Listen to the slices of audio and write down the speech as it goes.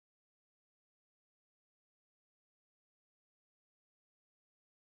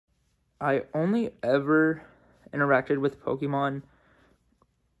I only ever interacted with Pokemon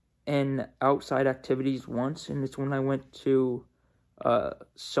in outside activities once, and it's when I went to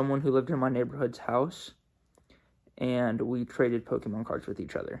someone who lived in my neighborhood's house, and we traded Pokemon cards with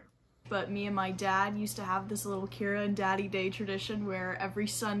each other. But me and my dad used to have this little Kira and Daddy Day tradition where every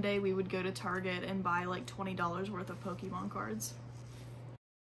Sunday we would go to Target and buy like $20 worth of Pokemon cards.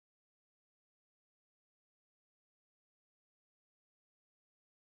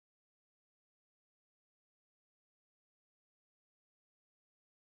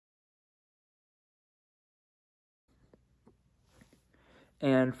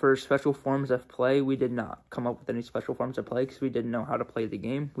 And for special forms of play, we did not come up with any special forms of play because we didn't know how to play the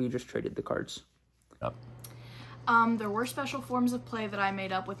game. We just traded the cards. Yep. There were special forms of play that I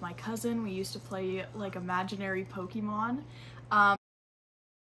made up with my cousin. We used to play like imaginary Pokemon.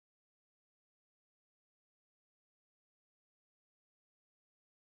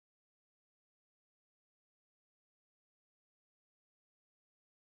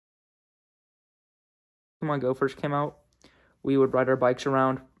 Pokemon Go first came out, we would ride our bikes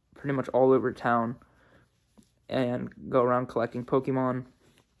around pretty much all over town and go around collecting Pokemon.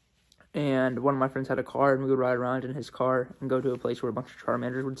 And one of my friends had a car, and we would ride around in his car and go to a place where a bunch of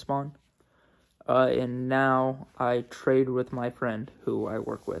Charmanders would spawn. And now I trade with my friend who I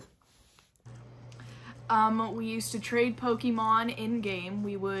work with. We used to trade Pokemon in-game.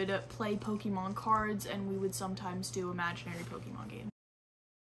 We would play Pokemon cards, and we would sometimes do imaginary Pokemon games.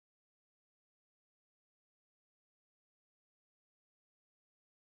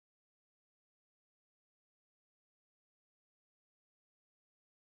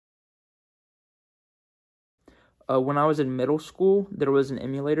 When I was in middle school, there was an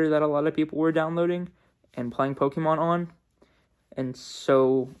emulator that a lot of people were downloading and playing Pokemon on. And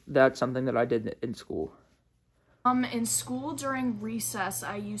so that's something that I did in school. In school, during recess,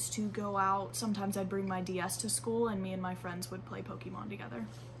 I used to go out. Sometimes I'd bring my DS to school, and me and my friends would play Pokemon together.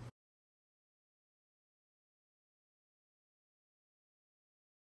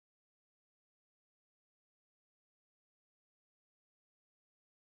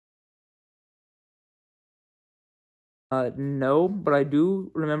 No, but I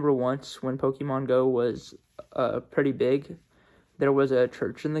do remember once when Pokemon Go was pretty big, there was a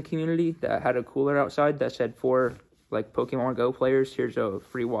church in the community that had a cooler outside that said for like Pokemon Go players, here's a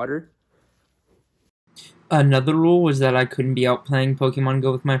free water. Another rule was that I couldn't be out playing Pokemon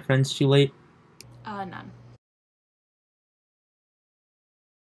Go with my friends too late. None.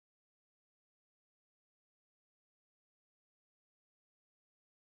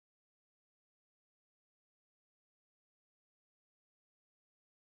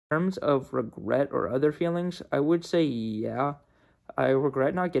 In terms of regret or other feelings, I would say yeah. I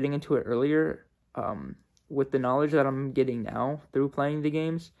regret not getting into it earlier. With the knowledge that I'm getting now through playing the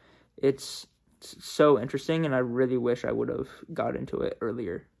games, it's so interesting, and I really wish I would have got into it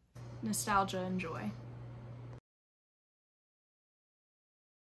earlier. Nostalgia and joy.